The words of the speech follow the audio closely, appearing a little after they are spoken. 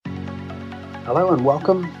Hello and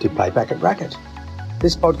welcome to Payback at Racket.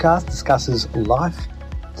 This podcast discusses life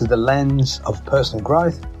through the lens of personal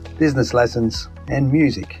growth, business lessons and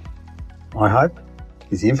music. My hope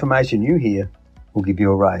is the information you hear will give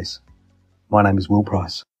you a raise. My name is Will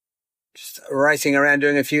Price. Just racing around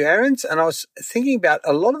doing a few errands, and I was thinking about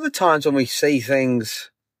a lot of the times when we see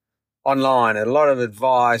things online, a lot of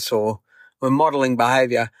advice or we're modelling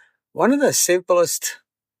behaviour, one of the simplest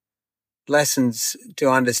lessons to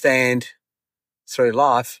understand through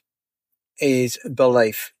life is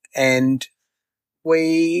belief. And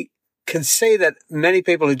we can see that many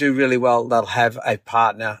people who do really well, they'll have a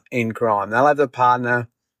partner in crime. They'll have the partner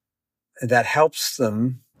that helps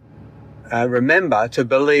them remember to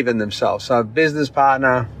believe in themselves. So a business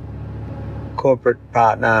partner, corporate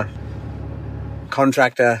partner,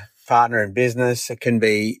 contractor partner in business. It can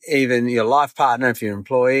be even your life partner if you're an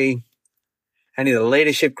employee, any of the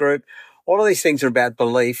leadership group. All of these things are about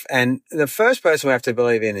belief. And the first person we have to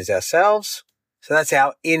believe in is ourselves. So that's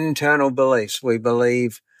our internal beliefs. We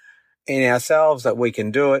believe in ourselves that we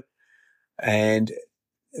can do it. And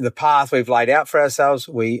the path we've laid out for ourselves,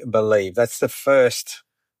 we believe. That's the first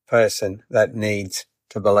person that needs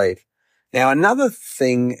to believe. Now, another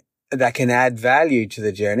thing that can add value to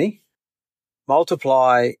the journey,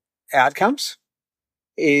 multiply outcomes,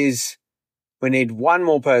 is we need one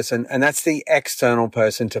more person, and that's the external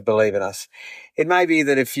person to believe in us. It may be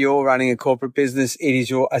that if you're running a corporate business, it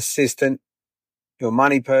is your assistant, your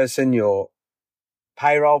money person, your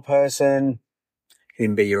payroll person, it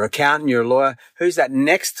can be your accountant, your lawyer. Who's that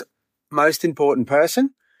next most important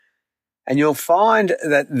person? And you'll find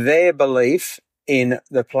that their belief in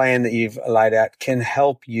the plan that you've laid out can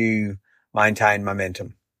help you maintain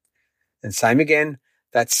momentum. And same again,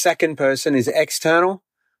 that second person is external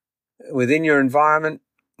within your environment,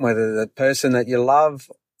 whether the person that you love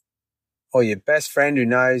or your best friend who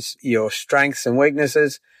knows your strengths and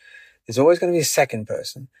weaknesses. There's always going to be a second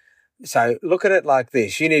person. So look at it like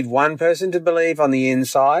this. You need one person to believe on the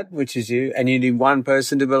inside, which is you, and you need one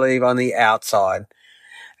person to believe on the outside.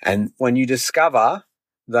 And when you discover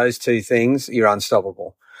those two things, you're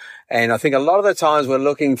unstoppable. And I think a lot of the times we're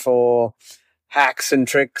looking for hacks and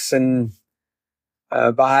tricks and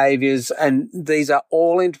behaviors, and these are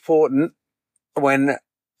all important when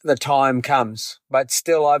the time comes. But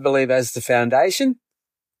still, I believe as the foundation,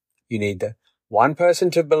 you need one person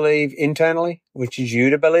to believe internally, which is you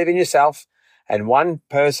to believe in yourself, and one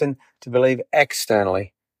person to believe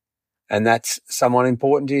externally. And that's someone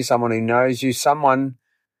important to you, someone who knows you, someone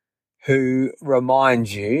who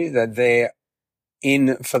reminds you that they're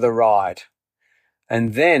in for the ride.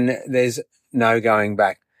 And then there's no going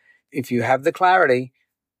back. If you have the clarity,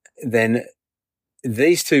 then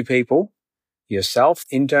these two people, yourself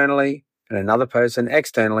internally and another person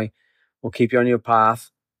externally, will keep you on your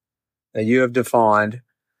path that you have defined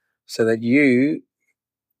so that you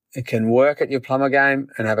can work at your plumber game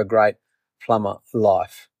and have a great plumber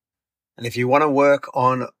life. And if you want to work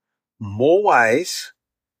on more ways,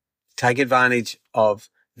 take advantage of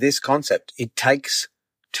this concept. It takes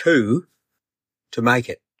two to make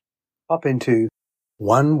it. Hop into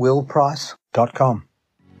onewillprice.com.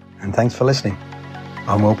 And thanks for listening.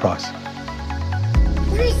 I'm Will Price.